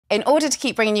In order to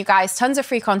keep bringing you guys tons of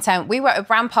free content, we work with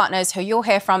brand partners who you'll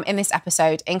hear from in this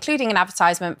episode, including an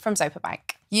advertisement from Zopa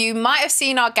Bank. You might have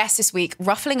seen our guest this week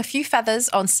ruffling a few feathers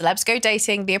on Celebs Go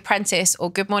Dating, The Apprentice,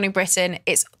 or Good Morning Britain.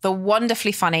 It's the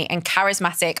wonderfully funny and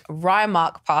charismatic Ryan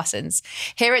Mark Parsons.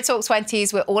 Here at Talk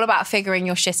 20s, we're all about figuring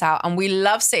your shit out, and we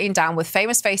love sitting down with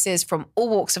famous faces from all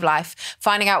walks of life,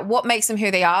 finding out what makes them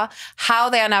who they are, how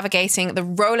they are navigating the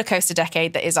rollercoaster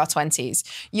decade that is our 20s.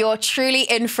 You're truly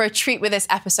in for a treat with this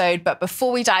episode, but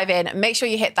before we dive in, make sure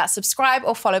you hit that subscribe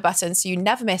or follow button so you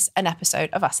never miss an episode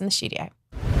of us in the studio.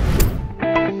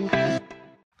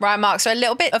 Right, Mark, so a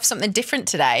little bit of something different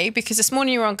today, because this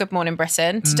morning you were on Good Morning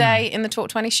Britain, today in the Talk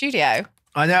 20 studio.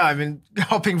 I know, I've been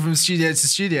hopping from studio to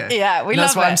studio. Yeah, we love it.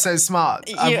 That's why I'm so smart.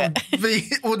 I'm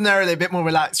ordinarily a bit more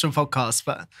relaxed from podcasts,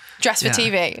 but... Dress for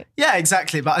TV. Yeah,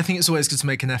 exactly. But I think it's always good to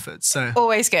make an effort, so...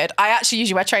 Always good. I actually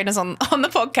usually wear trainers on the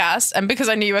podcast, and because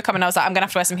I knew you were coming, I was like, I'm going to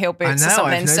have to wear some heel boots or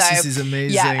something. I've noticed these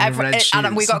amazing red shoes.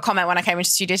 And we got a comment when I came into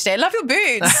studio today, love your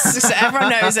boots. So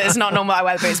everyone knows that it's not normal I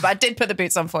wear the boots, but I did put the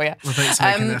boots on for you. Well, thanks for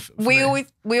making an effort for me.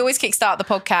 We always kickstart the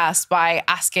podcast by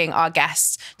asking our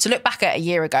guests to look back at a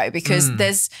year ago, because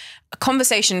there's a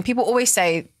conversation. People always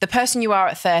say the person you are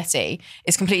at 30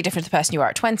 is completely different to the person you are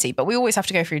at 20, but we always have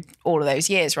to go through all of those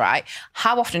years, right?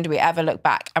 How often do we ever look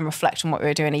back and reflect on what we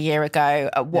were doing a year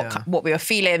ago, what we were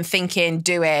feeling, thinking,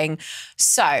 doing?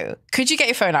 So could you get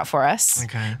your phone up for us?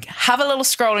 Okay. Have a little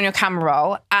scroll on your camera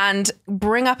roll and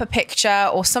bring up a picture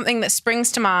or something that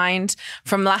springs to mind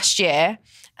from last year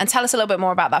and tell us a little bit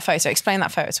more about that photo. Explain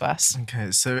that photo to us. Okay,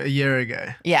 so a year ago.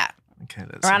 Yeah. Okay,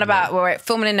 let's around about, we're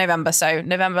filming in November, so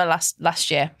November last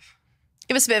year.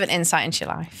 Give us a bit of an insight into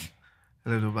your life.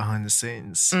 A little behind the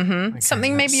scenes. Okay,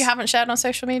 something maybe you haven't shared on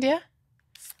social media?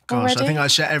 Gosh, already? I think I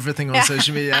share everything on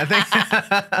social media. I think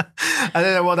I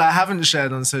don't know what I haven't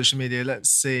shared on social media.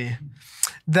 Let's see.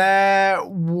 There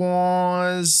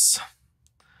was...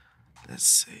 Let's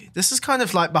see. This is kind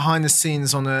of like behind the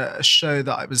scenes on a show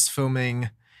that I was filming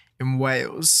in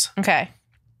Wales. Okay.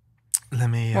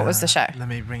 What was the show? Let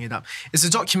me bring it up. It's a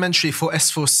documentary for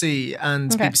S4C and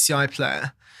BBC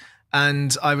iPlayer.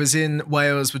 And I was in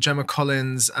Wales with Gemma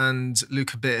Collins and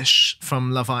Luca Bish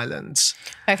from Love Island.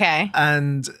 Okay.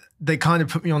 And they kind of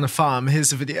put me on a farm.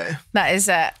 Here's the video. That is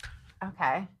it.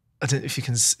 Okay. I don't know if you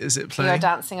can, is it playing? You're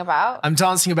dancing about? I'm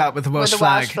dancing about with the Welsh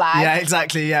flag. Yeah,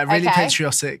 exactly. Yeah, really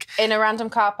patriotic. In a random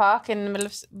car park in the middle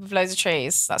of with loads of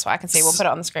trees. That's what I can see. We'll put it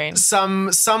on the screen. Some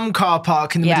car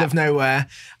park in the middle of nowhere.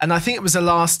 And I think it was the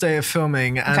last day of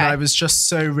filming, and I was just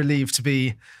so relieved to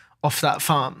be off that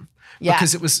farm. Yeah.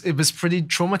 Because it was pretty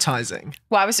traumatizing.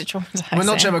 Why was it traumatizing? Well,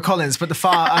 not Gemma Collins, but the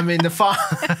farm. I mean, the farm.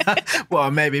 Well,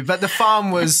 maybe. But the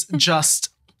farm was just...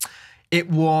 It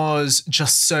was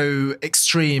just so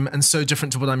extreme and so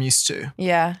different to what I'm used to.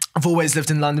 Yeah. I've always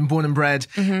lived in London, born and bred.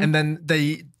 And then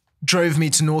they drove me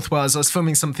to North Wales. I was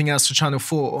filming something else for Channel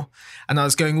 4 and I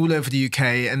was going all over the UK.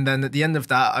 And then at the end of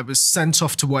that, I was sent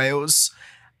off to Wales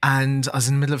and I was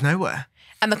in the middle of nowhere.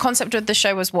 And the concept of the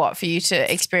show was what? For you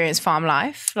to experience farm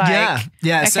life?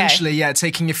 Essentially,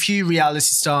 taking a few reality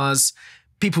stars,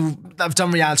 people that have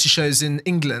done reality shows in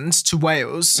England to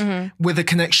Wales with a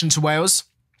connection to Wales.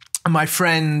 And my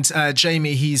friend,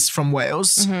 Jamie, he's from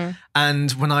Wales.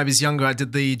 And when I was younger, I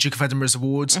did the Duke of Edinburgh's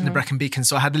Award in the Brecon Beacon.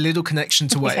 So I had a little connection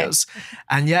to Wales.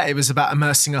 And yeah, it was about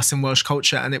immersing us in Welsh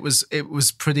culture. And it was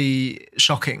pretty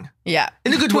shocking. Yeah.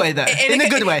 In a good way, though. In a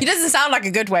good way. It doesn't sound like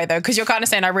a good way, though, because you're kind of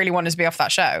saying I really wanted to be off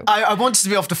that show. I wanted to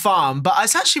be off the farm, but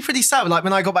it's actually pretty sad. Like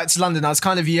when I got back to London, I was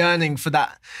kind of yearning for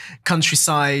that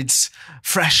countryside,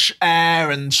 fresh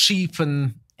air and sheep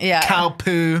and... cow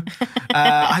poo.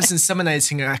 I was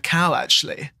inseminating a cow,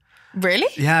 actually. Really?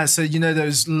 Yeah. So, you know,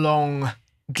 those long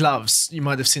gloves you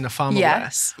might have seen a farmer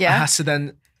wear. Yeah. I had to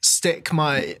then stick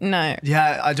my... No.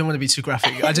 Yeah, I don't want to be too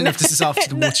graphic. I don't know if this is after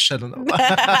the watershed or not.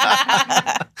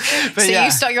 But so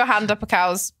you stuck your hand up a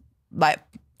cow's, like,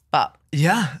 butt?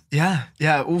 Yeah.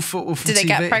 All for Did TV. they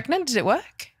get pregnant? Did it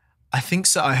work? I think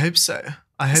so. I hope so.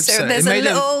 So there's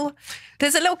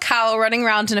a little cow running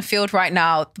around in a field right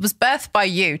now. It was birthed by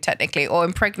you, technically, or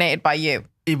impregnated by you.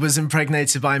 It was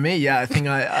impregnated by me. Yeah, I think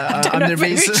I'm the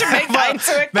reason.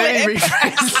 Maybe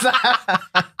rephrase that.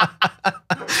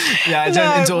 Yeah, I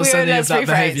don't endorse any of that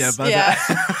behaviour. But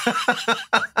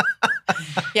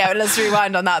yeah, let's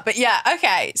rewind on that. But yeah,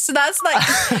 okay. So that's like,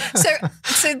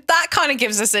 so that kind of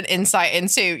gives us an insight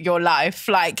into your life,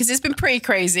 like, because it's been pretty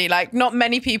crazy. Like, not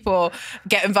many people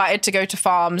get invited to go to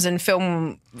farms and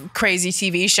film crazy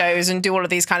TV shows and do all of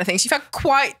these kind of things. You've had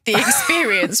quite the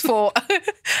experience for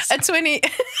a 20.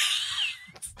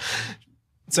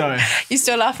 Sorry. You're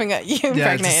still laughing at you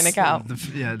impregnating a cow.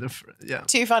 Yeah.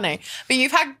 Too funny. But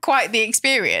you've had quite the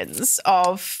experience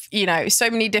of, you know, so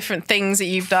many different things that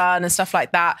you've done and stuff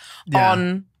like that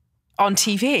on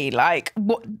TV. Like,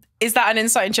 what is that an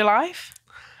insight into your life?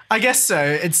 I guess so.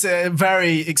 It's a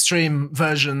very extreme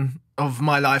version of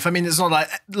my life. I mean, it's not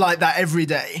like that every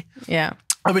day. Yeah.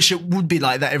 I wish it would be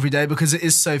like that every day because it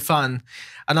is so fun.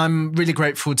 And I'm really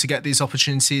grateful to get these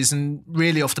opportunities, and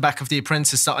really off the back of The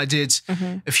Apprentice that I did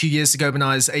a few years ago when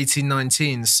I was 18,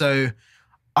 19. So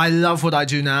I love what I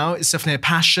do now. It's definitely a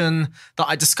passion that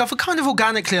I discovered kind of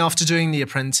organically after doing The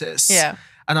Apprentice. Yeah.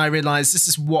 And I realized this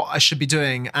is what I should be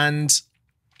doing. And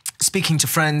speaking to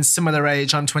friends similar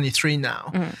age, I'm 23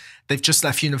 now. They've just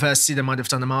left university. They might have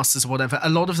done a master's or whatever. A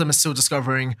lot of them are still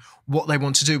discovering what they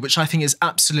want to do, which I think is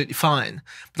absolutely fine.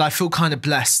 But I feel kind of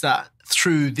blessed that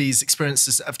through these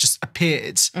experiences that have just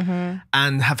appeared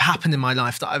and have happened in my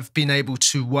life, that I've been able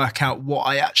to work out what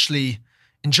I actually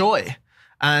enjoy.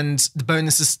 And the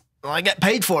bonus is I get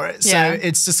paid for it. So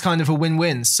it's just kind of a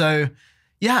win-win. So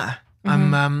yeah.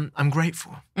 I'm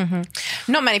grateful.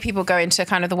 Not many people go into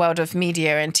kind of the world of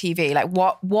media and TV. Like,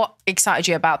 what excited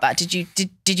you about that? Did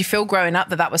you feel growing up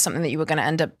that was something that you were going to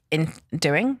end up in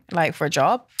doing, like for a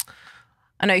job?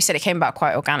 I know you said it came about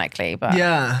quite organically, but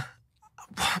yeah.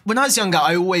 When I was younger,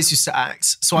 I always used to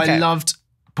act, so I loved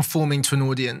performing to an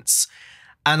audience.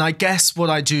 And I guess what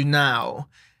I do now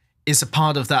is a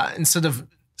part of that. Instead of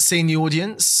seeing the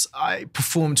audience, I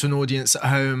perform to an audience at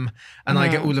home, and I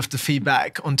get all of the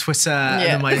feedback on Twitter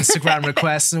and on my Instagram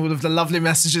requests and all of the lovely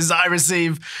messages I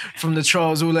receive from the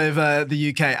trolls all over the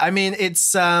UK. I mean,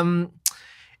 it's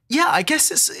I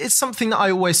guess it's something that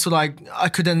I always thought I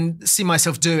could then see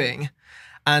myself doing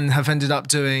and have ended up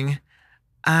doing.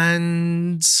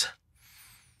 And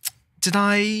did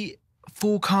I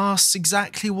forecast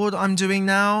exactly what I'm doing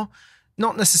now?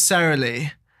 Not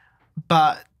necessarily,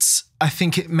 but I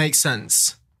think it makes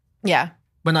sense. Yeah.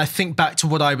 When I think back to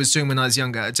what I was doing when I was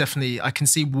younger, definitely I can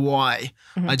see why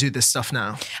I do this stuff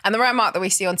now. And the Ryan Mark that we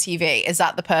see on TV, is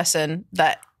that the person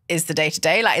that is the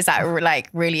day-to-day? Like, is that like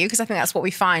really you? Because I think that's what we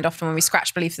find often when we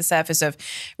scratch beneath the surface of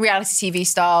reality TV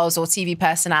stars or TV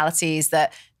personalities,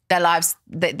 that their lives,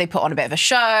 they put on a bit of a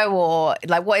show, or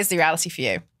like, what is the reality for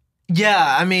you?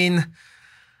 Yeah, I mean,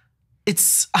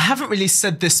 I haven't really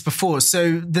said this before.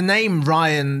 So the name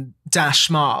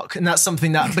Ryan-Mark, and that's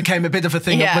something that became a bit of a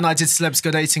thing when I did Celebs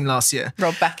Go Dating last year.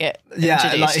 Rob Beckett.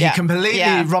 Yeah, like he completely,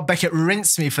 Rob Beckett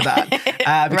rinsed me for that.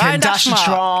 Became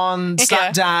Dashatron,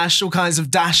 Slapdash, all kinds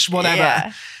of dash, whatever.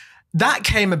 Yeah. That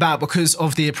came about because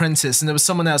of The Apprentice, and there was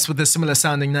someone else with a similar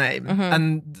sounding name,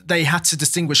 and they had to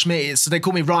distinguish me. So they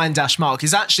called me Ryan-Mark.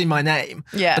 It's actually my name,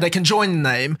 but they can join the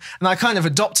name. And I kind of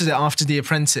adopted it after The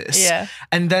Apprentice. Yeah.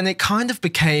 And then it kind of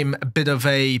became a bit of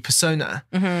a persona.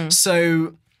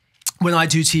 So when I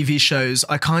do TV shows,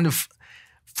 I kind of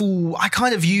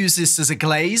use this as a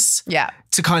glaze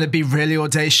to kind of be really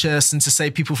audacious and to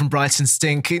say people from Brighton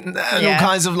stink and all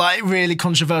kinds of like really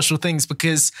controversial things,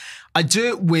 because I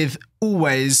do it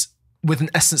always with an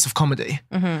essence of comedy.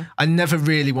 I never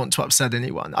really want to upset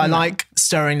anyone. I like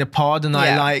stirring the pot, and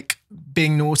I like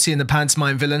being naughty and the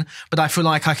pantomime villain, but I feel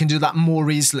like I can do that more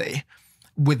easily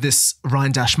with this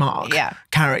Ryan-Mark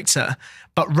character.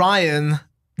 But Ryan,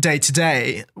 day to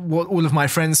day, what all of my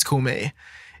friends call me,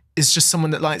 is just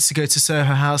someone that likes to go to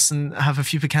Soho House and have a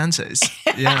few picantes.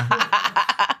 Yeah.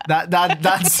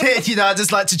 That's it. You know, I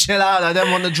just like to chill out. I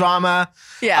don't want the drama.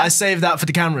 Yeah. I save that for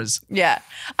the cameras. Yeah.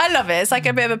 I love it. It's like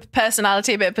a bit of a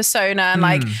personality, a bit of persona. And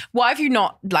like, why have you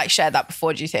not like shared that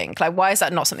before, do you think? Like, why is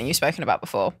that not something you've spoken about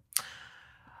before?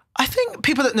 I think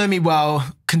people that know me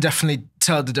well can definitely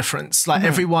tell the difference. Like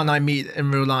everyone I meet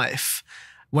in real life,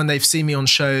 when they've seen me on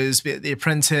shows, be it The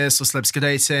Apprentice or Celebs Go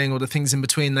Dating or the things in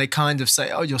between, they kind of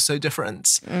say, oh, you're so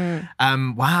different.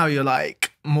 Wow, you're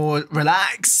like more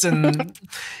relaxed and,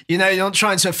 you know, you're not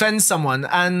trying to offend someone.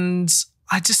 And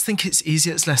I just think it's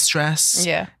easier. It's less stress.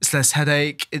 Yeah. It's less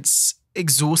headache. It's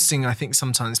exhausting, I think,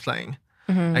 sometimes playing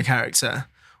a character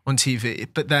on TV.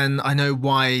 But then I know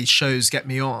why shows get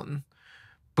me on,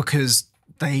 because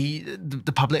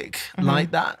the public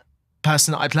like that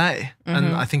person that I play, and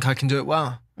I think I can do it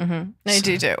well. No, you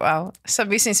do it well. So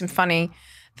we've seen some funny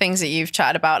things that you've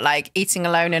chatted about, like eating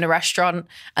alone in a restaurant,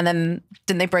 and then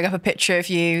didn't they bring up a picture of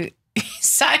you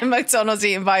sat in McDonald's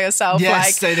eating by yourself? Yes,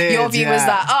 like they did. Your view was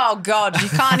that, oh God, you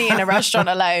can't eat in a restaurant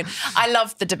alone. I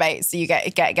love the debates that you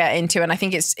get into, and I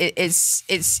think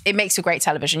it makes for great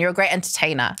television. You're a great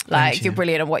entertainer. Like you're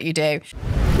brilliant at what you do.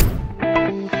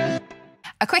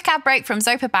 A quick ad break from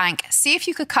Zopa Bank. See if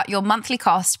you could cut your monthly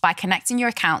cost by connecting your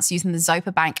accounts using the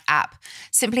Zopa Bank app.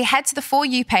 Simply head to the For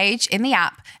You page in the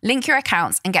app, link your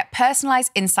accounts, and get personalized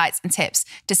insights and tips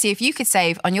to see if you could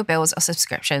save on your bills or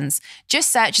subscriptions. Just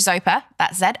search Zopa,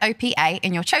 that's ZOPA,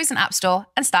 in your chosen app store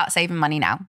and start saving money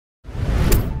now.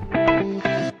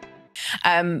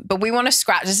 But we want to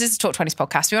scratch, this is the Talk 20s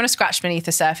podcast, we want to scratch beneath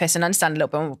the surface and understand a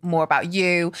little bit more about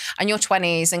you and your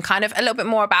 20s and kind of a little bit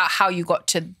more about how you got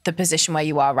to the position where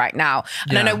you are right now.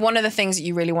 And I know one of the things that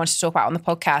you really wanted to talk about on the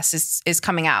podcast is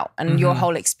coming out and your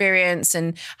whole experience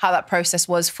and how that process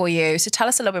was for you. So tell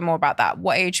us a little bit more about that.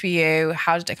 What age were you?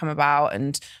 How did it come about?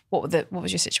 And what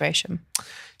was your situation?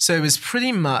 So it was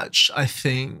pretty much, I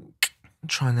think, I'm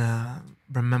trying to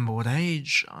remember what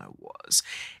age I was.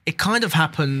 It kind of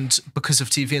happened because of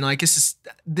TV, and I guess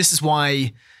this is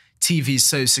why TV is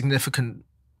so significant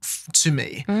to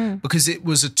me, because it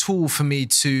was a tool for me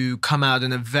to come out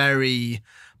in a very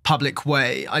public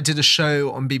way. I did a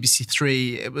show on BBC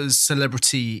Three. It was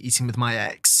Celebrity Eating with My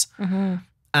Ex.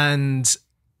 And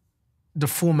the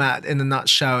format in a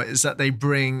nutshell is that they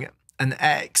bring an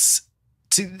ex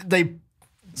they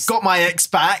got my ex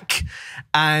back,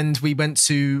 and we went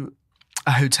to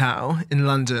a hotel in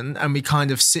London and we kind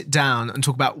of sit down and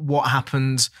talk about what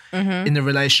happened in the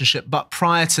relationship. But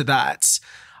prior to that,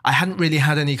 I hadn't really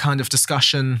had any kind of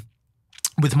discussion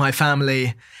with my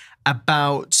family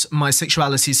about my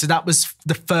sexuality. So that was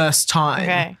the first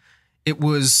time it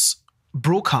was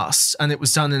broadcast, and it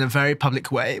was done in a very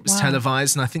public way. It was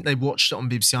televised, and I think they watched it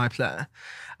on BBC iPlayer,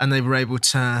 and they were able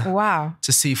to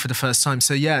see for the first time.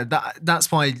 So yeah,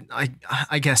 that's why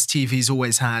I guess TV's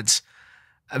always had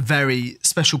a very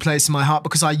special place in my heart,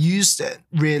 because I used it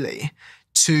really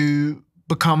to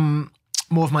become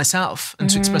more of myself and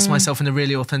to express myself in a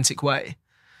really authentic way.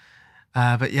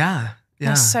 But yeah.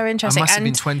 That's so interesting. I must have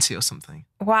been 20 or something.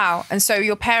 Wow. And so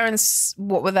your parents,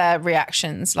 what were their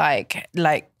reactions? Like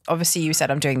obviously you said,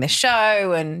 I'm doing this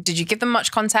show, and did you give them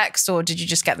much context, or did you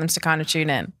just get them to kind of tune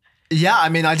in? Yeah, I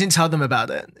mean, I didn't tell them about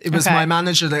it. It was my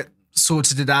manager that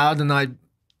sorted it out, and I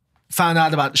found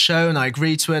out about the show and I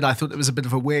agreed to it. I thought it was a bit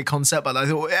of a weird concept, but I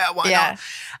thought, why not?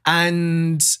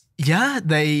 And yeah,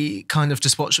 they kind of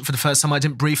just watched it for the first time. I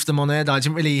didn't brief them on it. I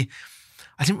didn't really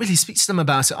speak to them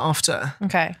about it after.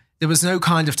 Okay. There was no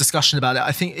kind of discussion about it.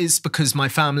 I think it's because my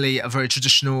family are very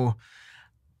traditional,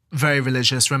 very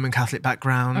religious, Roman Catholic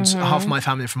background. Half of my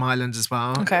family are from Ireland as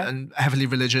well, and heavily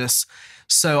religious.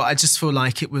 So I just feel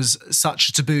like it was such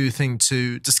a taboo thing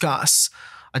to discuss.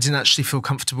 I didn't actually feel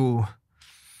comfortable,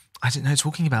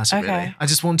 talking about it really. I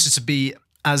just wanted to be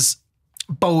as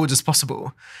bold as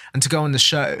possible and to go on the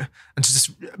show and to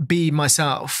just be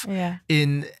myself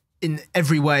in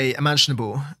every way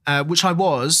imaginable, which I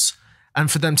was, and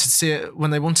for them to see it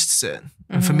when they wanted to see it,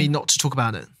 and for me not to talk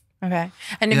about it. Okay.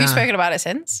 And have you spoken about it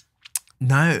since?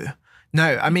 No.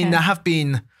 I mean, there have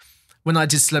been, when I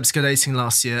did Celebs Go Dating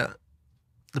last year,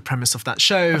 the premise of that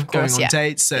show, of course, going on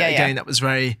dates. So again, that was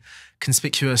very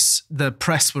conspicuous. The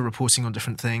press were reporting on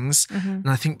different things. And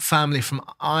I think family from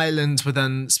Ireland were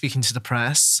then speaking to the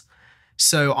press.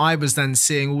 So I was then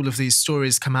seeing all of these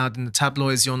stories come out in the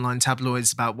tabloids, the online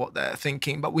tabloids, about what they're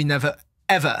thinking, but we never,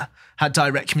 ever had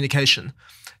direct communication.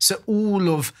 So all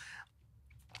of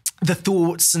the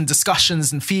thoughts and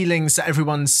discussions and feelings that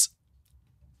everyone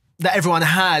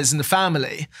has in the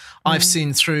family, I've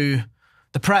seen through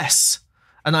the press.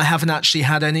 And I haven't actually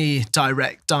had any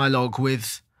direct dialogue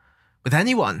with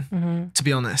anyone, to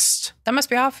be honest. That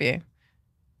must be hard for you.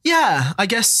 Yeah, I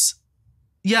guess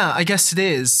it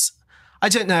is. I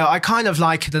don't know. I kind of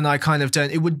like it and I kind of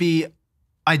don't. It would be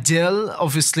ideal,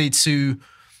 obviously, to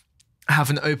have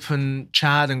an open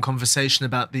chat and conversation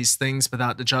about these things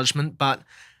without the judgment. But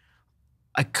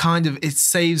it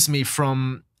saves me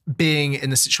from being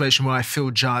in a situation where I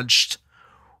feel judged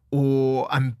or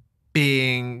I'm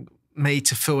being made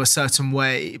to feel a certain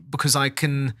way, because I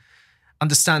can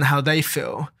understand how they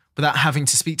feel without having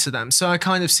to speak to them. So I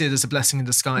kind of see it as a blessing in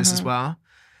disguise as well.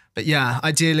 But yeah,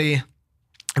 ideally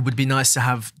it would be nice to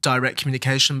have direct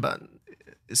communication, but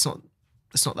it's not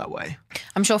that way.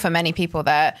 I'm sure for many people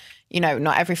that,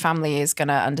 not every family is going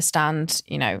to understand,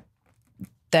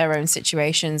 their own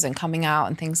situations and coming out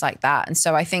and things like that. And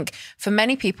so I think for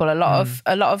many people, a lot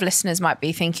of listeners might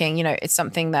be thinking, it's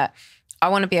something that I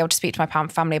want to be able to speak to my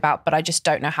family about, but I just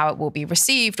don't know how it will be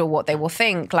received or what they will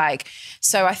think.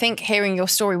 So I think hearing your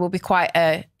story will be quite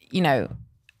an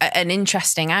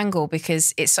interesting angle,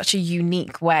 because it's such a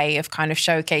unique way of kind of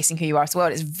showcasing who you are to the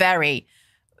world.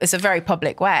 It's a very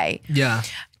public way. Yeah.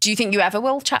 Do you think you ever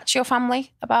will chat to your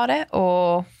family about it,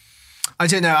 or? I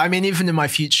don't know. I mean, even in my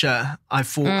future, I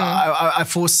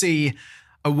foresee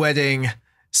a wedding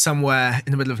somewhere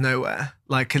in the middle of nowhere,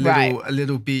 like a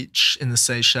little beach in the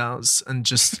Seychelles, and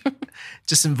just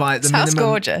invite the Sounds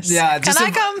minimum. Gorgeous. Yeah, can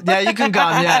I come? Yeah, you can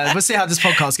come. Yeah, we'll see how this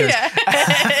podcast goes.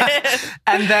 Yeah.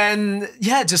 And then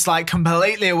just like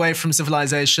completely away from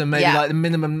civilization, maybe like the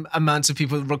minimum amount of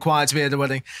people required to be at a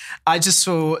wedding. I just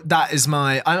thought that is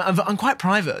I'm quite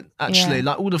private actually. Yeah.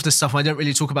 Like all of this stuff, I don't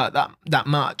really talk about that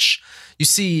much. You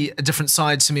see a different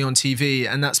side to me on TV,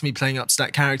 and that's me playing up to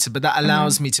that character. But that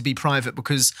allows me to be private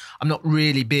because I'm not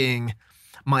really being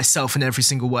myself in every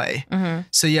single way.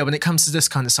 So yeah, when it comes to this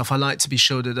kind of stuff, I like to be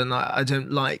shielded, and I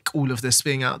don't like all of this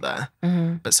being out there.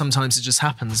 But sometimes it just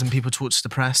happens, and people talk to the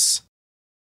press.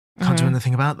 Can't do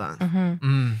anything about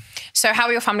that. So how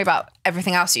are your family about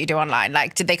everything else that you do online?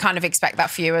 Like, did they kind of expect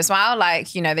that for you as well?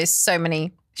 Like, you know, there's so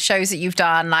many shows that you've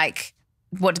done. Like,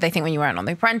 what did they think when you weren't on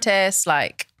The Apprentice?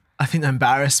 Like, I think they're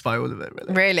embarrassed by all of it,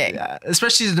 really. Really? Yeah,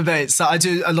 especially the debates. So I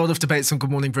do a lot of debates on Good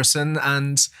Morning Britain,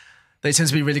 and they tend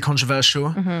to be really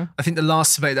controversial. I think the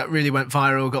last debate that really went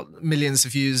viral, got millions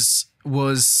of views,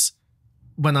 was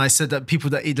when I said that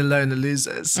people that eat alone are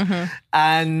losers.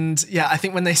 And yeah, I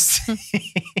think when they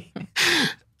see...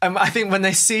 I think when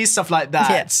they see stuff like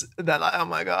that, they're like, oh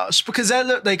my gosh. Because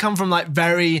they come from like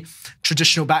very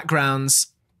traditional backgrounds,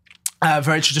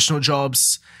 very traditional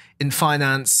jobs in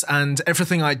finance, and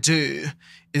everything I do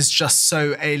is just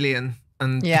so alien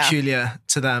and peculiar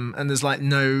to them. And there's like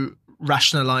no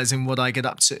rationalizing what I get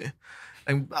up to.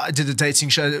 And I did a dating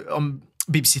show on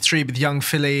BBC Three with young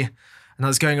Philly, and I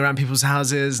was going around people's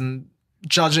houses and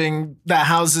judging their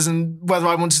houses and whether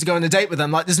I wanted to go on a date with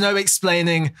them. Like, there's no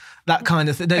explaining that kind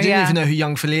of thing. They didn't even know who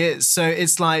young Philly is. So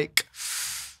it's like,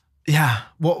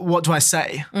 what do I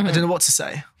say? I don't know what to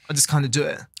say. I just kind of do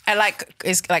it. And like,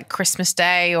 is like Christmas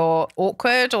Day or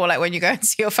awkward, or like when you go and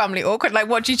see your family awkward? Like,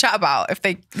 what do you chat about if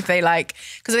they like?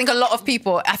 Because I think a lot of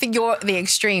people, I think you're the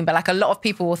extreme, but like a lot of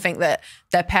people will think that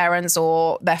their parents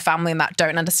or their family and that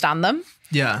don't understand them.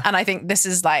 Yeah. And I think this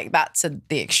is like, that's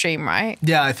the extreme, right?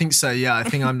 Yeah, I think so. Yeah, I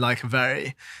think I'm like a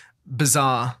very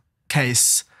bizarre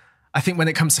case. I think when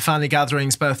it comes to family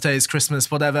gatherings, birthdays,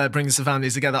 Christmas, whatever brings the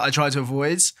families together, I try to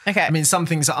avoid. Okay. I mean, some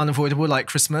things are unavoidable, like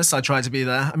Christmas. I try to be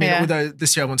there. I mean, although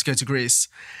this year I want to go to Greece.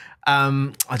 I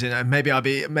don't know. Maybe I'll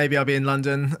be in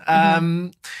London.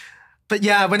 But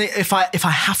yeah, if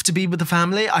I have to be with the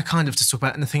family, I kind of just talk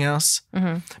about anything else.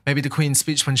 Maybe the Queen's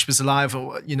speech when she was alive,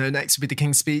 or next would be the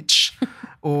King's speech,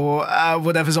 or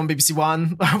whatever's on BBC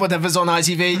One, whatever's on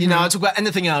ITV. I talk about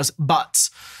anything else, but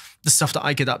the stuff that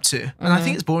I get up to. And I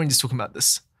think it's boring just talking about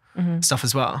this stuff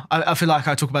as well. I feel like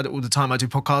I talk about it all the time. I do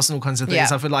podcasts and all kinds of things.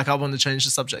 Yeah. I feel like I want to change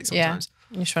the subject sometimes.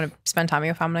 Yeah, you just want to spend time with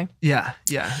your family. Yeah,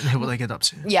 and hear what they get up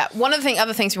to. Yeah, one of the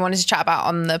other things we wanted to chat about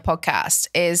on the podcast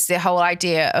is the whole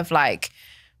idea of like,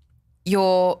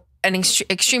 you're an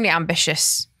extremely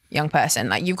ambitious young person.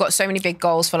 Like, you've got so many big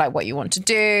goals for like what you want to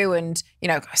do. And,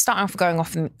 starting off going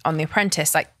off on The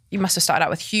Apprentice, like, you must have started out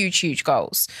with huge, huge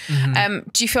goals.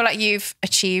 Do you feel like you've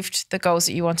achieved the goals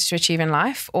that you wanted to achieve in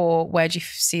life, or where do you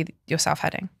see yourself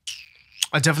heading?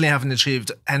 I definitely haven't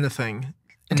achieved anything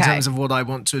in terms of what I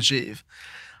want to achieve.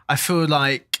 I feel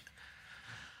like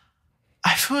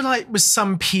with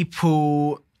some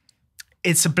people,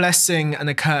 it's a blessing and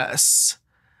a curse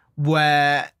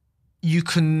where you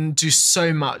can do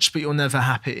so much, but you're never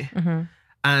happy.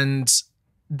 And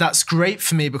that's great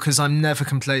for me because I'm never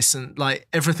complacent. Like,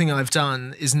 everything I've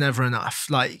done is never enough.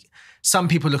 Like, some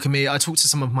people look at me, I talk to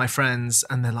some of my friends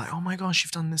and they're like, oh my gosh,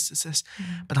 you've done this.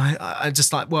 But I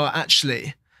just like, well,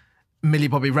 actually, Millie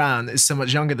Bobby Brown is so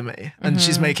much younger than me, and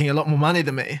she's making a lot more money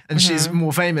than me, and she's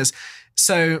more famous.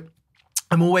 So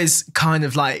I'm always kind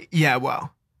of like, yeah,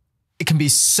 well, it can be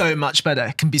so much better.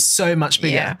 It can be so much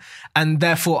bigger. Yeah. And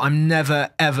therefore I'm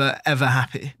never, ever, ever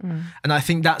happy. And I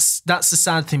think that's the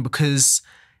sad thing, because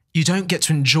you don't get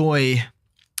to enjoy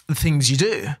the things you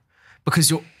do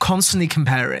because you're constantly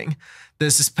comparing.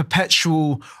 There's this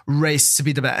perpetual race to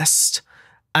be the best.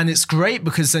 And it's great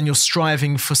because then you're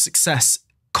striving for success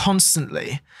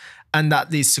constantly. And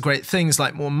that leads to great things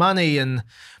like more money and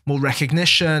more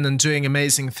recognition and doing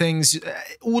amazing things.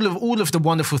 All of the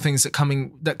wonderful things that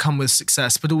come with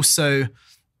success. But also,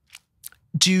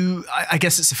 I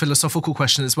guess it's a philosophical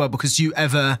question as well, because do you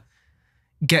ever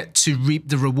get to reap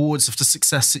the rewards of the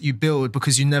success that you build,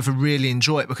 because you never really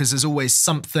enjoy it, because there's always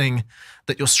something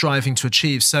that you're striving to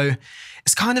achieve. So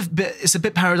it's a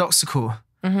bit paradoxical.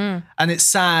 And it's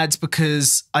sad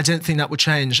because I don't think that will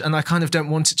change, and I kind of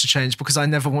don't want it to change because I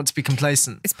never want to be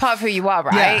complacent. It's part of who you are,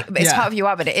 right? It's part of who you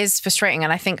are, but it is frustrating.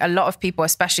 And I think a lot of people,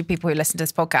 especially people who listen to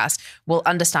this podcast, will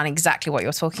understand exactly what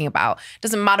you're talking about.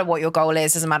 Doesn't matter what your goal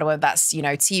is, doesn't matter whether that's,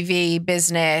 TV,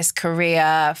 business,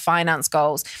 career, finance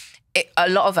goals. a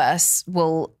lot of us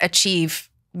will achieve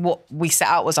what we set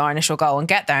out was our initial goal and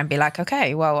get there and be like,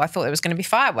 okay, well, I thought it was going to be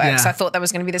fireworks. I thought there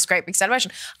was going to be this great big celebration.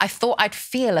 I thought I'd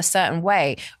feel a certain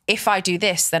way. If I do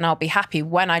this, then I'll be happy.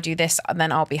 When I do this,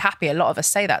 then I'll be happy. A lot of us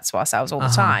say that to ourselves all the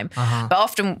time. But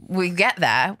often we get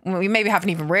there, we maybe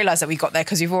haven't even realized that we got there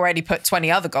because we've already put 20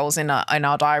 other goals in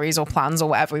our diaries or plans or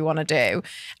whatever we want to do.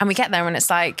 And we get there and it's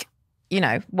like, you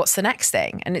know, what's the next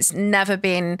thing? And it's never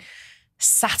been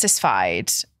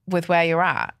satisfied with where you're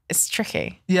at. It's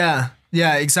tricky. Yeah,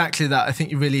 exactly that. I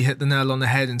think you really hit the nail on the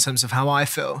head in terms of how I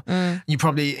feel. You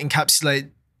probably encapsulate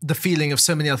the feeling of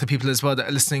so many other people as well that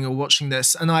are listening or watching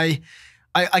this. And I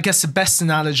guess the best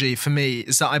analogy for me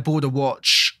is that I bought a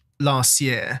watch last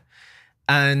year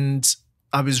and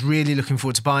I was really looking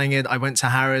forward to buying it. I went to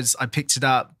Harrods, I picked it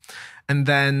up, and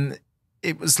then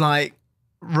it was like,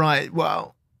 right,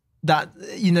 well, that,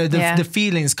 you know, the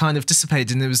feelings kind of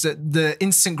dissipated, and there was the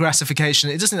instant gratification.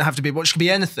 It doesn't have to be a watch, it could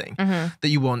be anything that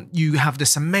you want. You have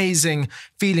this amazing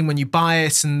feeling when you buy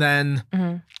it, and then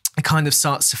it kind of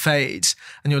starts to fade,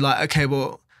 and you're like, okay,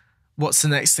 well, what's the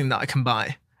next thing that I can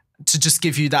buy to just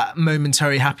give you that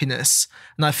momentary happiness?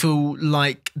 And I feel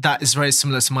like that is very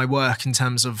similar to my work in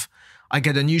terms of, I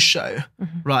get a new show,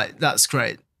 right, that's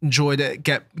great, enjoyed it,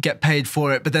 get paid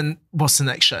for it, but then what's the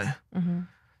next show?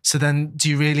 So then do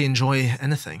you really enjoy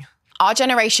anything? Our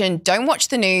generation don't watch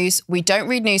the news, we don't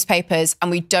read newspapers, and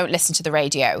we don't listen to the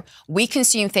radio. We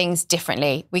consume things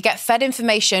differently. We get fed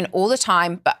information all the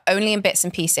time, but only in bits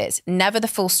and pieces, never the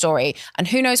full story. And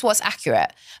who knows what's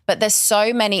accurate? But there's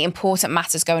so many important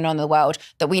matters going on in the world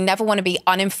that we never want to be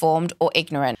uninformed or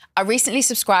ignorant. I recently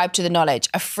subscribed to The Knowledge,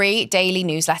 a free daily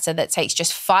newsletter that takes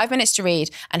just 5 minutes to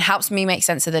read and helps me make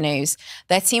sense of the news.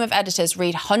 Their team of editors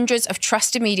read hundreds of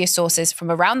trusted media sources from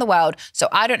around the world, so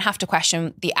I don't have to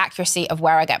question the accuracy of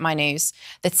where I get my news.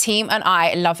 The team and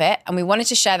I love it, and we wanted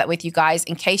to share that with you guys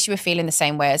in case you were feeling the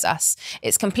same way as us.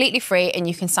 It's completely free, and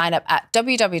you can sign up at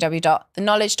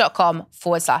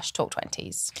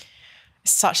www.theknowledge.com/talk20s.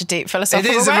 It's such a deep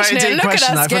philosophical question. It is a very deep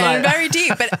question. Look at us getting very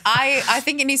deep. But I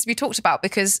think it needs to be talked about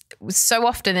because so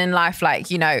often in life, like,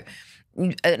 you know,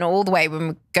 and all the way when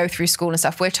we go through school and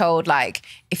stuff, we're told like,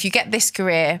 if you get this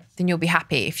career, then you'll be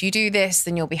happy. If you do this,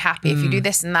 then you'll be happy. If you do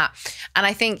this and that. And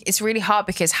I think it's really hard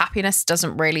because happiness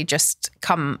doesn't really just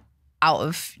come out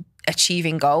of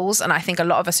achieving goals. And I think a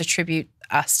lot of us attribute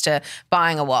us to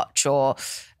buying a watch or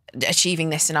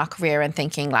achieving this in our career and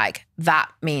thinking like, that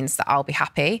means that I'll be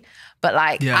happy. But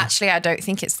like, actually, I don't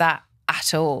think it's that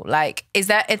at all. Like, is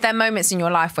there moments in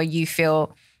your life where you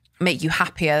feel make you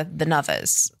happier than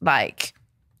others, like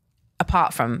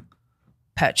apart from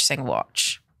purchasing a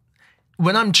watch?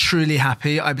 When I'm truly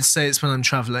happy, I would say it's when I'm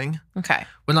traveling. Okay.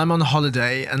 When I'm on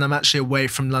holiday and I'm actually away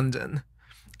from London.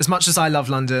 As much as I love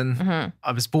London,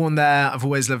 I was born there, I've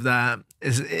always lived there,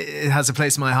 it has a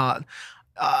place in my heart.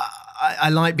 I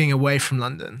like being away from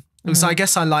London. So I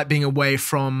guess I like being away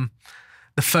from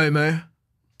the FOMO.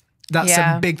 That's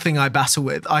a big thing I battle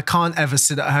with. I can't ever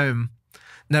sit at home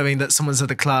knowing that someone's at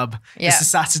the club. It's a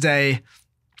Saturday.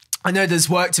 I know there's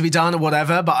work to be done or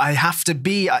whatever, but I have to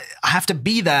be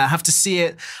there. I have to see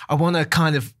it. I want to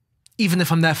kind of, even if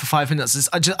I'm there for 5 minutes,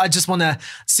 I just want to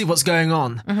see what's going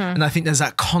on. And I think there's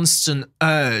that constant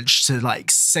urge to like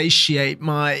satiate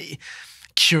my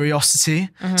curiosity.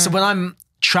 So when I'm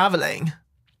traveling,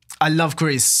 I love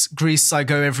Greece. Greece, I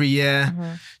go every year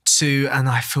to, and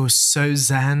I feel so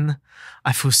zen.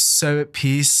 I feel so at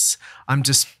peace. I'm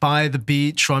just by the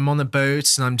beach or I'm on a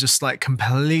boat and I'm just like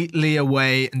completely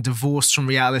away and divorced from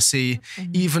reality,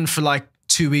 even for like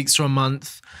 2 weeks or a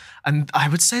month. And I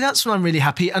would say that's when I'm really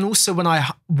happy. And also when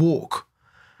I walk,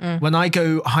 when I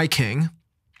go hiking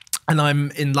and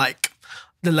I'm in like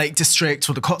the Lake District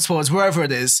or the Cotswolds, wherever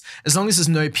it is, as long as there's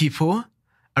no people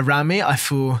around me, I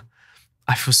feel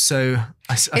so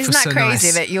Isn't that crazy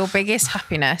that your biggest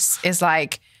happiness is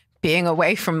like being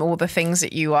away from all the things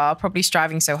that you are probably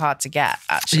striving so hard to get,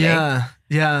 actually?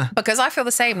 Yeah. Because I feel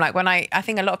the same. Like when I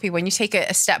think a lot of people, when you take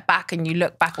a step back and you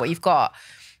look back at what you've got,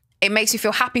 it makes me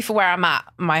feel happy for where I'm at,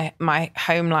 my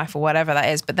home life or whatever that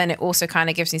is. But then it also kind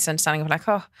of gives me this understanding of like,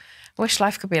 oh, I wish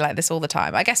life could be like this all the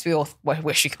time. I guess we all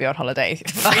wish you could be on holiday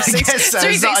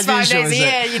 365 days a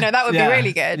year. You know, that would be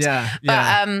really good.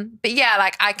 But yeah,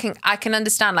 like I can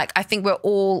understand. Like I think we're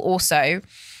all also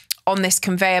on this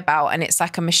conveyor belt and it's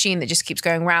like a machine that just keeps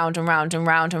going round and round and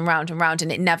round and round and round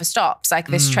and it never stops. Like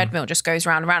this treadmill just goes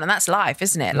round and round, and that's life,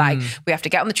 isn't it? Like we have to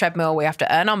get on the treadmill, we have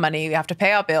to earn our money, we have to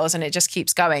pay our bills, and it just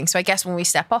keeps going. So I guess when we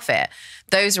step off it,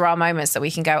 those are our moments that we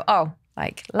can go, oh,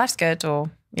 like life's good, or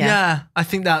yeah, I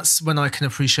think that's when I can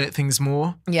appreciate things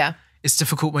more. Yeah. It's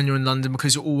difficult when you're in London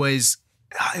because you're always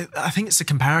I think it's a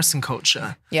comparison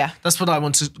culture. Yeah. That's what I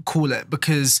want to call it,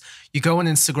 because you go on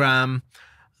Instagram.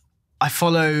 I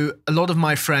follow a lot of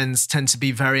my friends tend to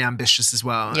be very ambitious as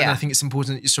well. Yeah. And I think it's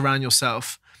important that you surround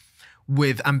yourself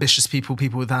with ambitious people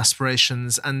with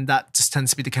aspirations. And that just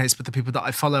tends to be the case with the people that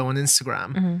I follow on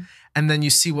Instagram. And then you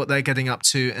see what they're getting up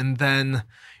to. And then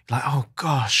you're like, oh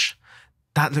gosh,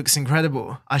 that looks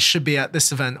incredible. I should be at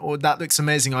this event, or that looks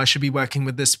amazing. I should be working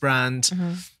with this brand,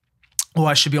 or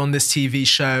I should be on this TV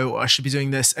show, or I should be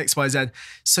doing this X, Y, Z.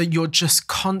 So you're just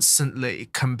constantly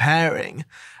comparing.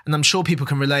 And I'm sure people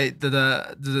can relate that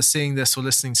are seeing this or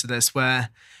listening to this, where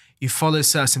you follow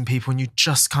certain people and you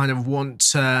just kind of want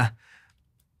to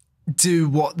do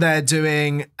what they're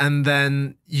doing, and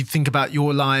then you think about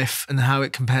your life and how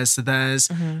it compares to theirs.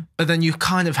 But then you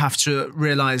kind of have to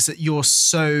realize that you're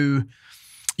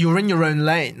in your own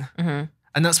lane.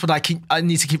 And that's what I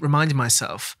need to keep reminding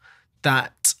myself,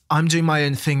 that I'm doing my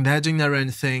own thing, they're doing their own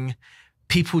thing.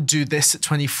 People do this at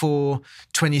 24,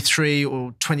 23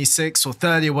 or 26 or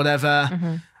 30 or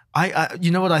whatever. I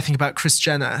you know what I think about Kris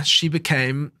Jenner? She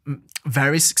became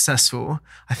very successful,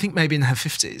 I think maybe in her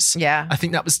 50s. Yeah. I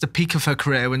think that was the peak of her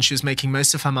career, when she was making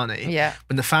most of her money,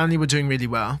 when the family were doing really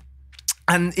well.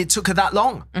 And it took her that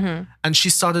long. And she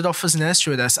started off as an air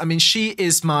stewardess. I mean, she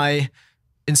is my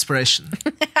inspiration.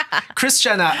 Kris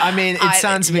Jenner, I mean, it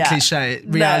sounds a bit cliche,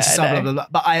 reality star, blah, blah, blah,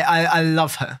 but I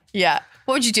love her. Yeah.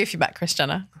 What would you do if you met Kris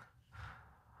Jenner?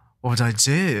 What would I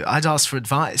do? I'd ask for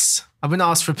advice. I wouldn't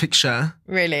ask for a picture.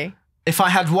 Really? If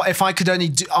I could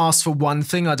only ask for one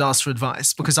thing, I'd ask for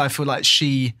advice, because I feel like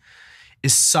she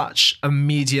is such a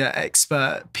media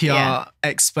expert, PR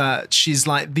expert. She's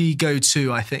like the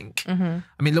go-to, I think. I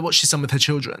mean, look what she's done with her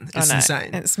children. It's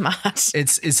insane. It's mad.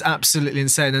 It's absolutely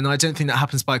insane. And I don't think that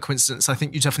happens by coincidence. I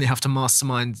think you definitely have to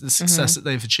mastermind the success that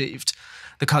they've achieved,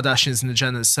 the Kardashians and the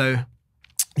Jenners. So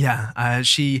yeah,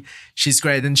 she's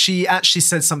great. And she actually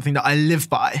said something that I live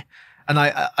by. And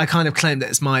I kind of claim that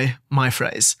it's my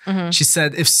phrase. She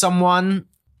said, if someone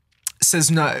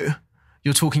says no,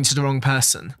 you're talking to the wrong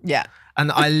person. Yeah. And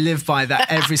I live by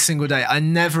that every single day. I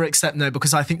never accept no,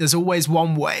 because I think there's always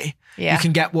one way you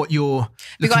can get what you're looking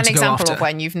to go after. You got an example of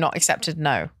when you've not accepted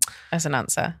no as an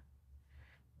answer?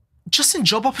 Just in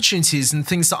job opportunities and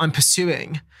things that I'm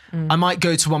pursuing. I might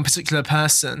go to one particular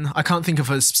person. I can't think of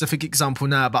a specific example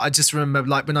now, but I just remember,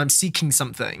 like, when I'm seeking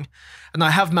something and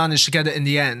I have managed to get it in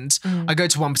the end, I go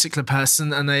to one particular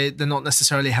person and they're not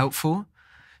necessarily helpful.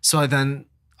 So I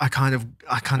kind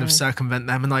of circumvent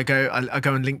them, and I go on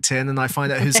LinkedIn and I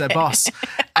find out who's their boss.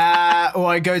 Or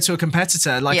I go to a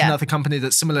competitor, like another company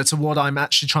that's similar to what I'm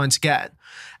actually trying to get.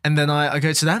 And then I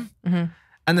go to them.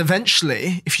 And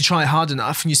eventually, if you try hard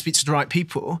enough and you speak to the right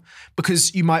people,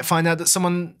 because you might find out that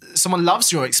someone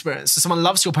loves your experience, or someone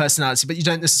loves your personality, but you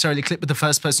don't necessarily click with the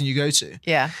first person you go to.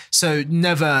 Yeah. So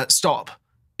never stop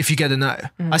if you get a no.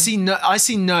 I see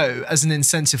no as an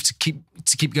incentive to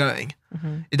keep going.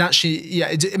 It actually,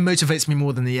 it motivates me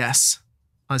more than the yes,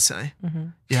 I'd say.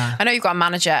 Yeah. I know you've got a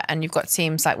manager and you've got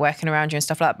teams like working around you and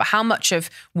stuff like that, but how much of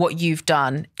what you've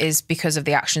done is because of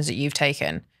the actions that you've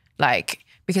taken? Like,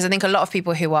 because I think a lot of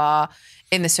people who are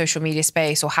in the social media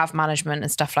space or have management and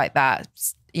stuff like that,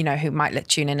 you know, who might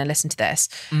tune in and listen to this,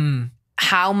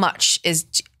 how much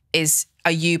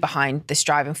are you behind this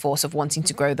driving force of wanting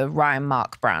to grow the Ryan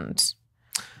Mark brand?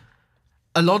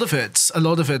 A lot of it.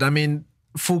 I mean,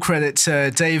 full credit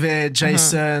to David,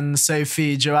 Jason,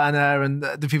 Sophie, Joanna, and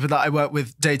the people that I work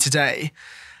with day to day.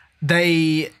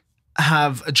 They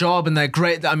have a job and they're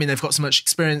great. I mean, they've got so much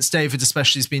experience. David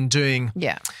especially has been doing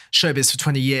showbiz for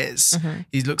 20 years.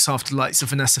 He looks after the likes of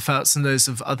Vanessa Feltz and those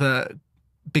of other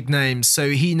big names. So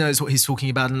he knows what he's talking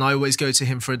about, and I always go to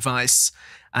him for advice,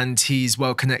 and he's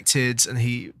well connected and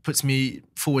he puts me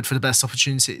forward for the best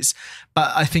opportunities.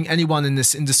 But I think anyone in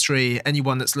this industry,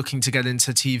 anyone that's looking to get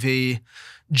into TV,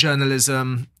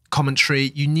 journalism,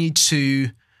 commentary, you need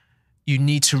to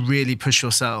really push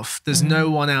yourself. There's no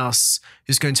one else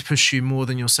who's going to push you more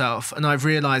than yourself. And I've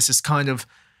realized this kind of,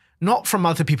 not from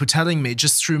other people telling me,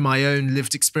 just through my own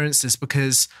lived experiences,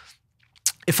 because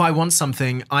if I want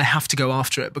something, I have to go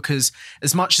after it, because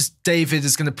as much as David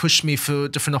is going to push me for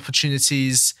different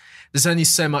opportunities, there's only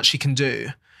so much he can do.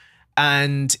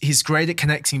 And he's great at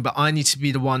connecting, but I need to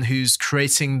be the one who's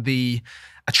creating the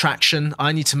attraction.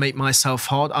 I need to make myself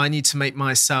hot. I need to make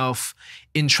myself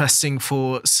interesting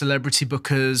for celebrity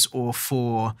bookers or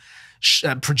for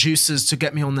producers to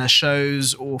get me on their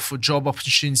shows, or for job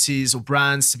opportunities or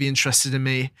brands to be interested in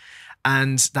me.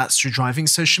 And that's through driving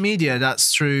social media.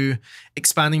 That's through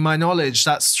expanding my knowledge.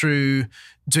 That's through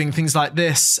doing things like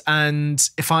this. And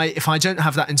if I don't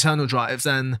have that internal drive,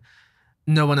 then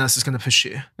no one else is going to push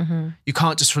you. You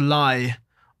can't just rely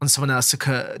on someone else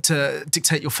to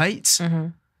dictate your fate.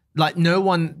 Like no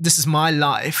one, this is my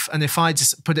life. And if I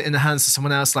just put it in the hands of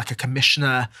someone else, like a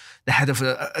commissioner, the head of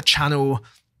a channel,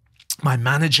 my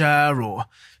manager or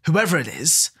whoever it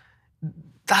is,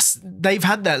 they've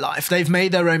had their life. They've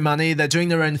made their own money. They're doing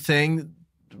their own thing.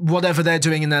 Whatever they're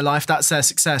doing in their life, that's their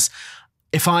success.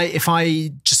 If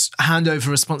I just hand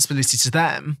over responsibility to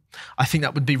them, I think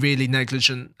that would be really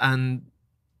negligent. And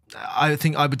I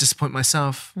think I would disappoint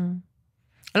myself.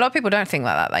 A lot of people don't think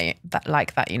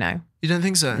like that, you know. You don't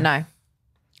think so? No.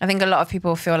 I think a lot of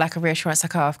people feel like a reassurance,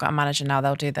 like, oh, I've got a manager now,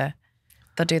 they'll do the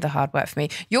hard work for me.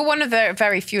 You're one of the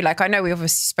very few, like I know we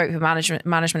obviously spoke with management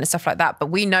and stuff like that, but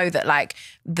we know that like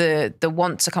the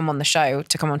want to come on the show,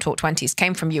 to come on Talk 20s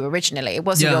came from you originally. It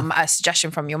wasn't a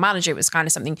suggestion from your manager. It was kind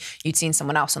of something you'd seen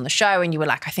someone else on the show and you were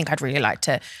like, I think I'd really like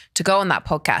to go on that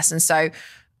podcast. And so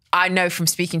I know from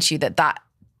speaking to you that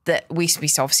we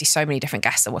obviously so many different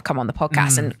guests that will come on the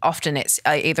podcast and often it's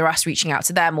either us reaching out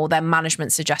to them or their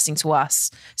management suggesting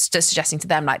to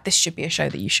them like this should be a show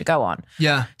that you should go on.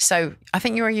 Yeah. So I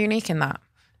think you're unique in that.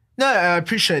 No, I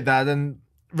appreciate that and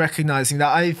recognizing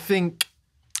that. I think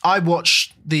I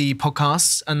watched the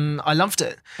podcast and I loved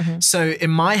it. So in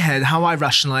my head, how I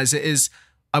rationalize it is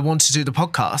I want to do the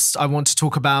podcast. I want to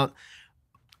talk about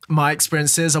my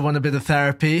experiences. I want a bit of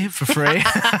therapy for free.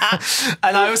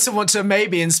 And I also want to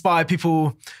maybe inspire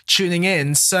people tuning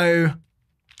in. So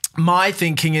my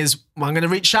thinking is, well, I'm going to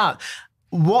reach out.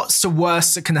 What's the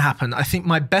worst that can happen? I think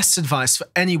my best advice for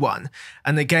anyone,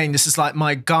 and again, this is like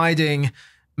my guiding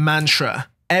mantra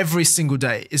every single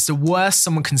day, is the worst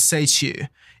someone can say to you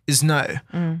is no.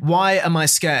 Why am I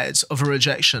scared of a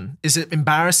rejection? Is it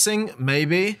embarrassing?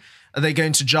 Maybe. Are they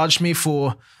going to judge me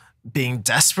for being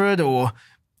desperate, or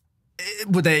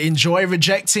would they enjoy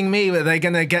rejecting me? Are they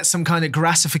going to get some kind of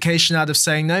gratification out of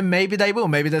saying no? Maybe they will.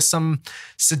 Maybe there's some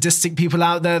sadistic people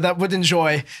out there that would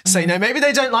enjoy saying no. Maybe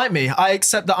they don't like me. I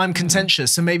accept that I'm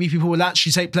contentious. So maybe people will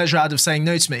actually take pleasure out of saying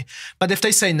no to me. But if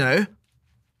they say no,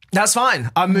 that's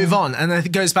fine. I'll move on. And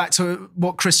it goes back to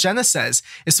what Kris Jenner says.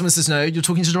 If someone says no, you're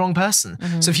talking to the wrong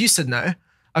person. So if you said no,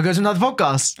 I'll go to another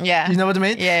podcast. Yeah. You know what I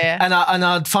mean? Yeah. And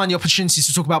I'd find the opportunities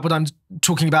to talk about what I'm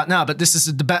talking about now. But this is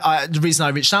the reason I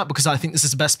reached out, because I think this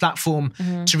is the best platform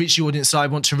to reach the audience that I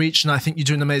want to reach. And I think you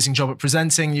do an amazing job at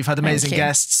presenting. You've had amazing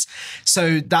guests.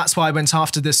 So that's why I went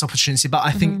after this opportunity. But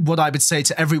I think what I would say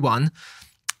to everyone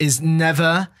is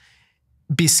never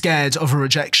be scared of a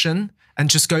rejection and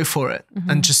just go for it.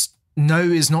 And just no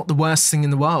is not the worst thing in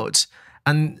the world.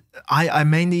 And I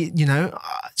mainly, you know,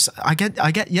 I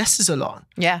get yeses a lot.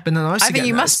 Yeah. But then I think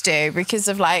you must do, because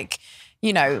of like,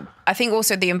 you know, I think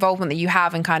also the involvement that you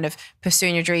have in kind of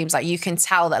pursuing your dreams, like you can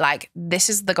tell that like, this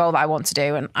is the goal that I want to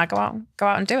do, and I go out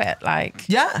and do it. Like,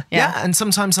 yeah. And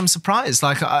sometimes I'm surprised.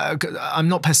 Like I'm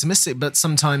not pessimistic, but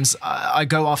sometimes I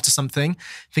go after something,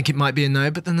 think it might be a no,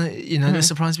 but then, you know, they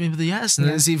surprise me with a yes. And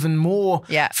it's even more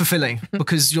fulfilling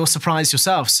because you're surprised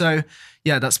yourself. So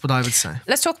yeah, that's what I would say.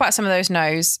 Let's talk about some of those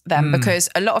no's then, because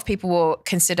a lot of people will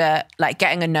consider like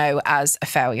getting a no as a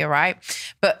failure, right?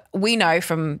 But we know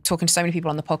from talking to so many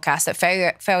people on the podcast that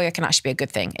failure can actually be a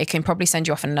good thing. It can probably send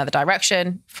you off in another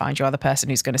direction, find your other person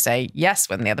who's going to say yes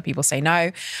when the other people say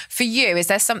no. For you, is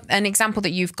there an example that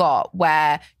you've got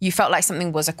where you felt like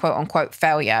something was a quote unquote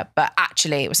failure, but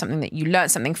actually it was something that you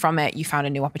learned something from it, you found a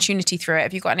new opportunity through it?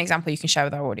 Have you got an example you can share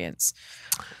with our audience?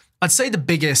 I'd say the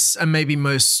biggest and maybe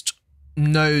most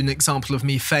known example of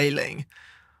me failing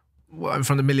in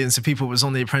front of millions of people was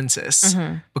on The Apprentice,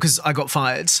 because I got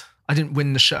fired. I didn't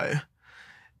win the show.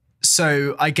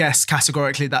 So I guess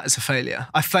categorically that is a failure.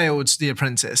 I failed The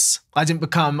Apprentice. I didn't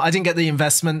get the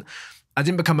investment. I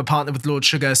didn't become a partner with Lord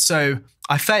Sugar. So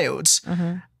I failed.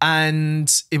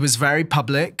 And it was very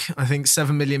public. I think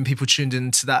 7 million people tuned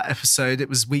into that episode. It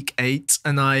was week 8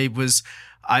 and I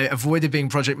avoided being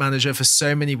project manager for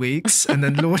so many weeks. And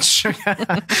then Lord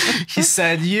Sugar, he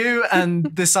said, you and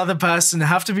this other person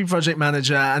have to be project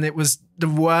manager. And it was the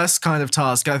worst kind of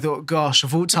task. I thought, gosh,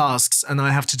 of all tasks, and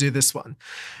I have to do this one.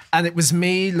 And it was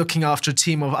me looking after a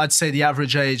team of, I'd say the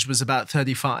average age was about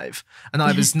 35 and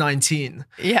I was 19.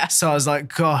 Yeah. So I was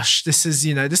like, gosh, this is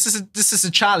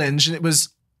a challenge. And it was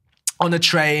on a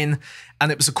train,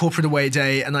 and it was a corporate away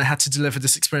day, and I had to deliver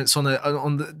this experience on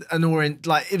an Orient,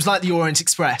 like it was like the Orient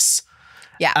Express.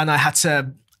 Yeah. And I had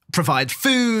to provide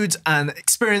food and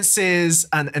experiences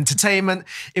and entertainment.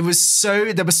 There were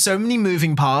so many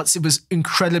moving parts. It was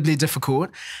incredibly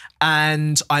difficult.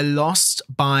 And I lost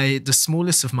by the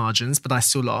smallest of margins, but I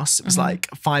still lost. It was like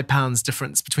 £5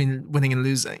 difference between winning and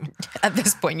losing. At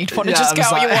this point, you'd want to just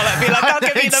get out your wallet and be like, I'll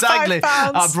give you exactly. the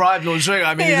 £5. I'll bribe Lord Sugar.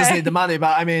 I mean, he doesn't need the money,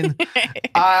 but I mean,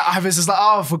 I was just like,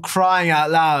 oh, for crying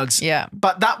out loud. Yeah.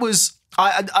 But that was,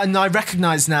 I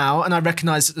recognise now, and I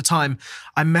recognised at the time,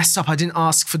 I messed up. I didn't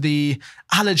ask for the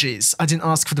allergies. I didn't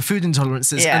ask for the food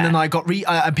intolerances. Yeah. And then I got,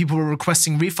 and people were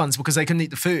requesting refunds because they couldn't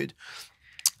eat the food.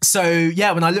 So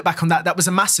yeah, when I look back on that, that was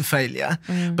a massive failure.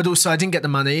 But also I didn't get the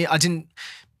money. I didn't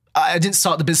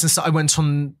start the business that I went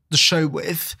on the show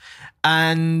with.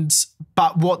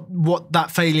 But what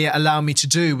that failure allowed me to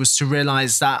do was to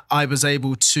realize that I was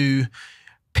able to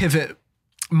pivot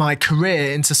my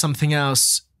career into something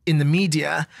else in the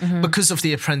media because of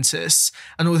The Apprentice.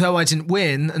 And although I didn't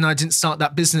win and I didn't start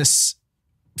that business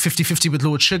 50-50 with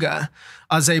Lord Sugar,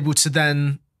 I was able to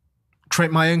then create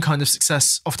my own kind of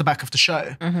success off the back of the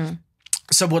show.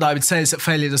 So what I would say is that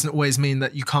failure doesn't always mean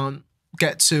that you can't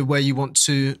get to where you want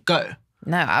to go.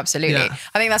 No, absolutely. Yeah.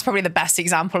 I think that's probably the best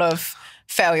example of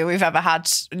failure we've ever had.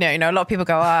 You know, a lot of people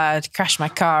go, oh, I crashed my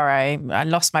car, I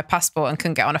lost my passport and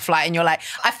couldn't get on a flight. And you're like,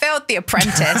 I failed The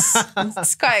Apprentice.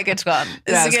 It's quite a good one.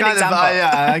 It's a good example.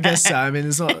 I guess so. I mean,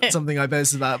 it's not something I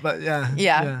boast about, but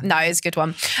yeah. No, it's a good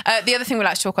one. The other thing we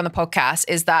like to talk on the podcast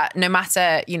is that no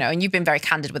matter, you know, and you've been very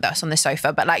candid with us on the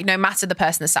sofa, but like no matter the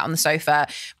person that's sat on the sofa,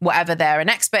 whatever they're an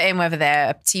expert in, whether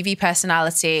they're a TV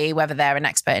personality, whether they're an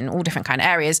expert in all different kind of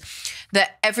areas,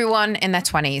 that everyone in their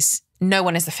 20s, no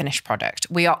one is the finished product.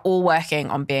 We are all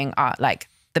working on being like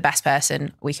the best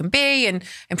person we can be and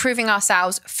improving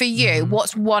ourselves. For you,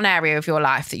 what's one area of your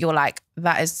life that you're like,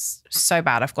 that is so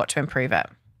bad, I've got to improve it?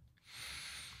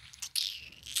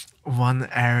 One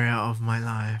area of my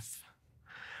life.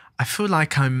 I feel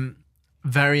like I'm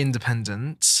very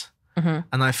independent and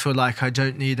I feel like I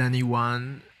don't need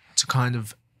anyone to kind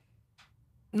of,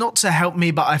 not to help me,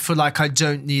 but I feel like I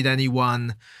don't need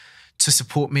anyone to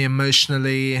support me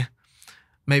emotionally.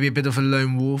 Maybe a bit of a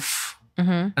lone wolf.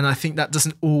 And I think that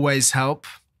doesn't always help.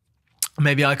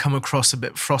 Maybe I come across a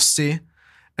bit frosty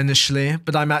initially,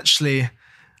 but I'm actually...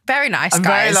 Very nice, I'm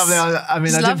guys. very lovely. I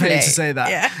mean, I didn't pay you to say that.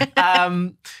 Yeah.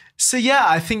 So yeah,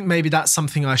 I think maybe that's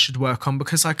something I should work on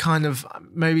because I kind of,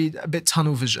 maybe a bit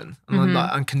tunnel vision. And I'm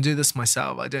like, I can do this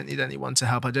myself. I don't need anyone to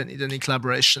help. I don't need any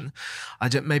collaboration. I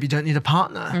don't need a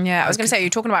partner. Yeah, I was going to say,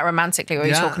 you're talking about romantically or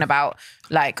you're talking about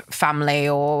like family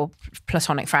or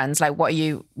platonic friends? Like what are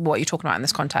you talking about in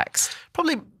this context?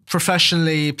 Probably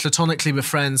professionally, platonically with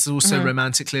friends, also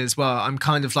romantically as well. I'm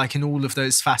kind of like in all of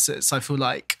those facets. I feel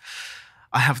like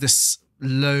I have this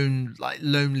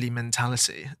lonely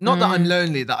mentality. Not that I'm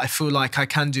lonely, that I feel like I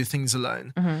can do things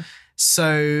alone.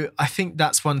 So I think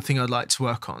that's one thing I'd like to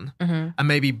work on and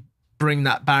maybe bring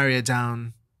that barrier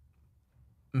down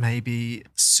maybe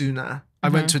sooner. I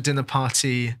went to a dinner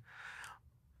party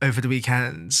over the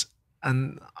weekend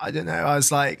and I don't know, I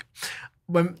was like,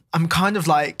 when I'm kind of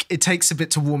like, it takes a bit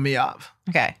to warm me up.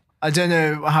 Okay. I don't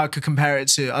know how I could compare it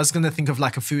to. I was going to think of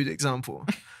like a food example.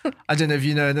 I don't know if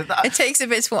you know that. It takes a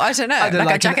bit to, I don't know,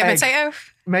 like a jacket potato?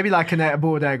 Maybe like a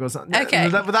boiled egg or something. Okay.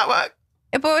 Would that work?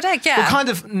 A boiled egg, yeah. Well, kind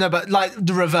of, no, but like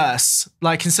the reverse.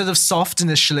 Like instead of soft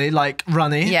initially, like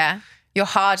runny. Yeah. You're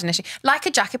hard initially. Like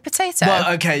a jacket potato.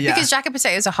 Well, okay, yeah. Because jacket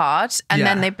potatoes are hard and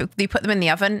then they put them in the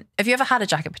oven. Have you ever had a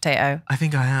jacket potato? I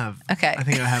think I have. Okay. I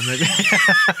think I have maybe.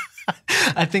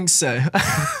 I think so.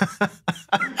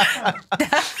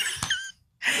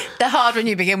 They're hard when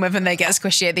you begin with and they get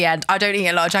squishy at the end. I don't eat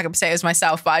a lot of jacket potatoes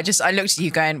myself, but I looked at you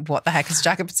going, what the heck is a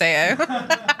jacket potato?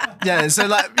 Yeah, so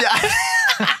like, yeah.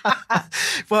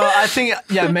 Well, I think,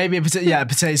 maybe a potato. Yeah,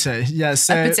 potato. Yeah,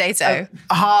 so a potato.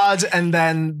 Hard and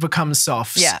then becomes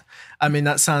soft. Yeah. I mean,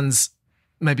 that sounds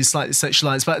maybe slightly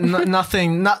sexualized, but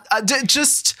nothing,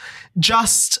 just,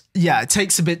 it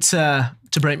takes a bit to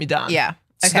break me down. Yeah.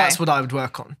 So okay. That's what I would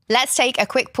work on. Let's take a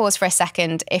quick pause for a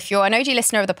second. If you're an OG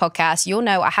listener of the podcast, you'll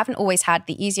know I haven't always had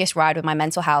the easiest ride with my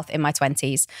mental health in my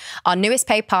 20s. Our newest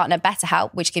paid partner,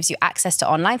 BetterHelp, which gives you access to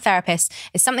online therapists,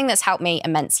 is something that's helped me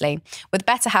immensely. With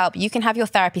BetterHelp, you can have your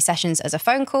therapy sessions as a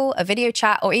phone call, a video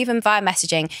chat, or even via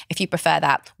messaging if you prefer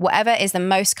that. Whatever is the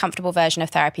most comfortable version of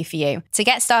therapy for you. To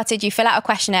get started, you fill out a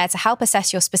questionnaire to help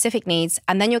assess your specific needs,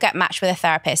 and then you'll get matched with a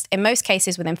therapist, in most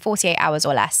cases within 48 hours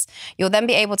or less. You'll then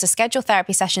be able to schedule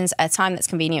therapy sessions at a time that's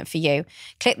convenient for you.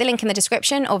 Click the link in the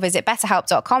description or visit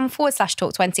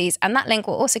betterhelp.com/talk20s, and that link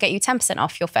will also get you 10%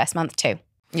 off your first month too.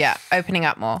 Yeah, opening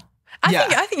up more.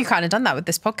 I think you've kind of done that with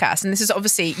this podcast. And this is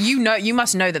obviously, you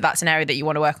must know that that's an area that you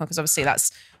want to work on, because obviously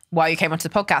that's why you came onto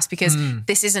the podcast, because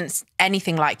this isn't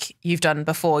anything like you've done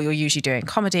before. You're usually doing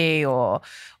comedy or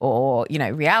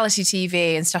reality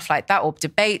TV and stuff like that, or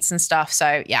debates and stuff.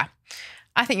 So yeah.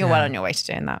 I think you're well on your way to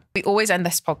doing that. We always end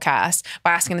this podcast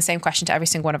by asking the same question to every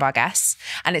single one of our guests.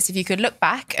 And it's if you could look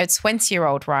back at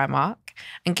 20-year-old Ryan Mark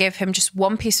and give him just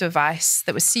one piece of advice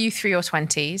that would see you through your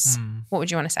 20s, what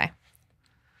would you want to say?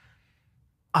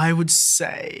 I would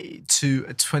say to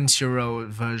a 20-year-old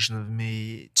version of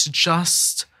me to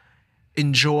just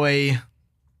enjoy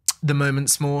the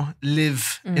moments more,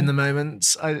 live in the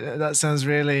moments. That sounds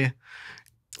really...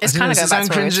 It's kind of going back to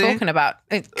what we were talking about.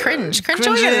 Cringe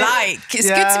all you like. It's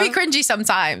good to be cringy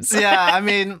sometimes. Yeah, I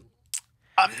mean,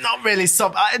 I'm not really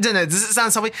I don't know. Does it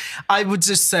sound something? I would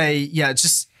just say,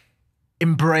 just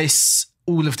embrace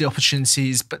all of the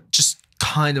opportunities, but just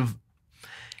kind of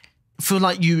feel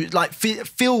like you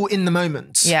feel in the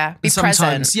moment. Yeah, be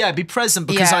present. Yeah, be present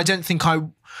because I don't think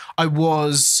I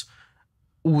was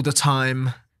all the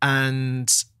time,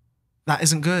 and that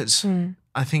isn't good.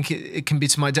 I think it can be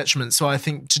to my detriment. So I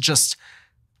think to just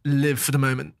live for the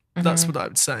moment. That's what I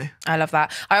would say. I love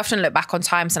that. I often look back on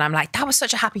times and I'm like, that was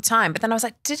such a happy time. But then I was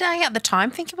like, did I at the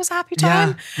time think it was a happy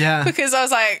time? Yeah. Because I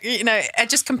was like, I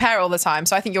just compare it all the time.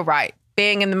 So I think you're right.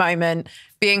 Being in the moment,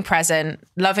 being present,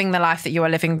 loving the life that you are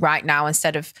living right now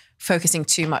instead of focusing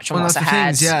too much on what's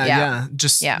ahead.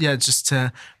 Just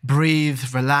to breathe,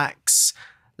 relax,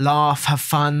 laugh, have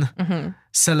fun,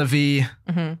 c'est la vie.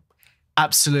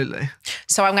 Absolutely.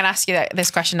 So I'm going to ask you this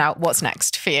question now. What's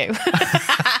next for you?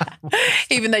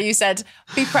 Even though you said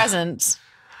be present,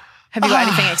 have you got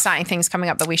anything exciting things coming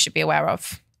up that we should be aware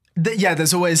of?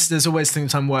 There's always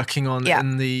things I'm working on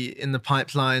in the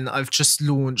pipeline. I've just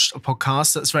launched a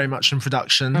podcast that's very much in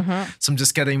production. So I'm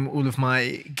just getting all of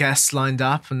my guests lined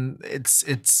up, and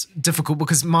it's difficult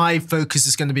because my focus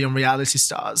is going to be on reality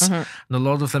stars, and a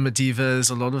lot of them are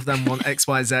divas. A lot of them want X,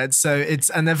 Y, Z. So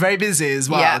and they're very busy as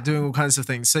well, doing all kinds of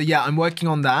things. So I'm working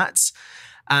on that.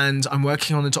 And I'm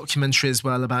working on a documentary as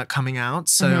well about coming out.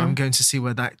 So I'm going to see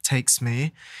where that takes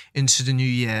me into the new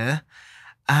year.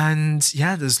 And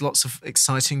there's lots of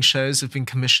exciting shows that have been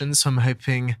commissioned. So I'm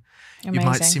hoping you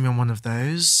might see me on one of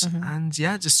those. And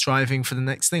just striving for the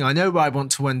next thing. I know where I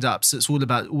want to end up. So it's all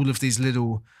about all of these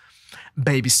little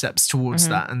baby steps towards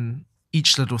that. And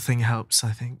each little thing helps,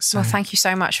 I think. So. Well, thank you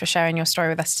so much for sharing your story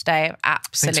with us today. I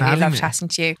absolutely love chatting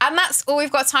to you. And that's all we've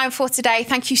got time for today.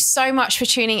 Thank you so much for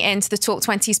tuning in to the Talk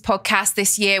 20s podcast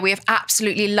this year. We have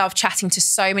absolutely loved chatting to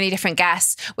so many different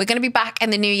guests. We're going to be back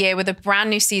in the new year with a brand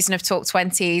new season of Talk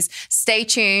 20s. Stay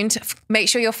tuned. Make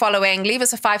sure you're following. Leave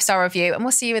us a 5-star review and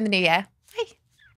we'll see you in the new year.